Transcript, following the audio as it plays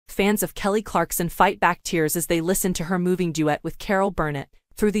Fans of Kelly Clarkson fight back tears as they listen to her moving duet with Carol Burnett.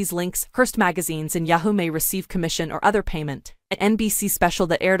 Through these links, Hearst magazines and Yahoo may receive commission or other payment. An NBC special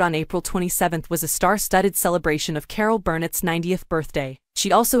that aired on April 27 was a star-studded celebration of Carol Burnett's 90th birthday.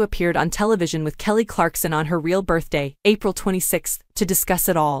 She also appeared on television with Kelly Clarkson on her real birthday, April 26, to discuss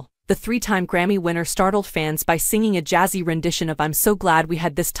it all. The three-time Grammy winner startled fans by singing a jazzy rendition of "I'm So Glad We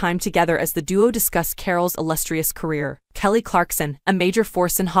Had This Time Together" as the duo discussed Carol's illustrious career. Kelly Clarkson, a major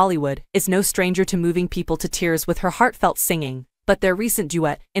force in Hollywood, is no stranger to moving people to tears with her heartfelt singing. But their recent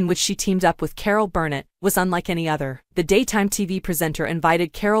duet, in which she teamed up with Carol Burnett, was unlike any other. The daytime TV presenter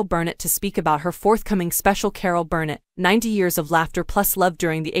invited Carol Burnett to speak about her forthcoming special Carol Burnett, 90 Years of Laughter Plus Love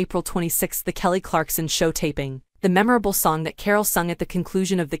during the April 26 The Kelly Clarkson Show taping. The memorable song that Carol sung at the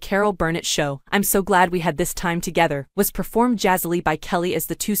conclusion of the Carol Burnett show, "I'm So Glad We Had This Time Together," was performed jazzily by Kelly as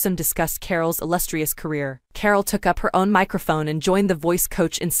the twosome discussed Carol's illustrious career. Carol took up her own microphone and joined the voice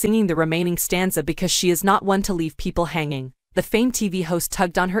coach in singing the remaining stanza because she is not one to leave people hanging. The famed TV host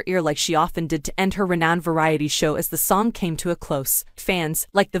tugged on her ear like she often did to end her renowned variety show as the song came to a close. Fans,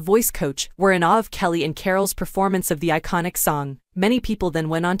 like the voice coach, were in awe of Kelly and Carol's performance of the iconic song. Many people then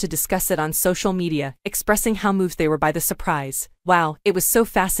went on to discuss it on social media, expressing how moved they were by the surprise. "Wow, it was so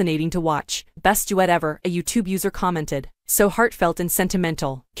fascinating to watch. Best duet ever," a YouTube user commented. "So heartfelt and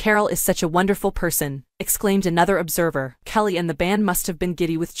sentimental. Carol is such a wonderful person," exclaimed another observer. "Kelly and the band must have been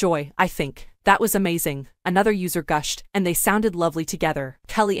giddy with joy, I think. That was amazing," another user gushed, "and they sounded lovely together."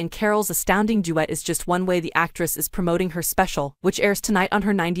 Kelly and Carol's astounding duet is just one way the actress is promoting her special, which airs tonight on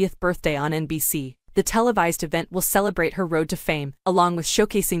her 90th birthday on NBC. The televised event will celebrate her road to fame, along with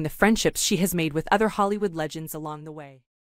showcasing the friendships she has made with other Hollywood legends along the way.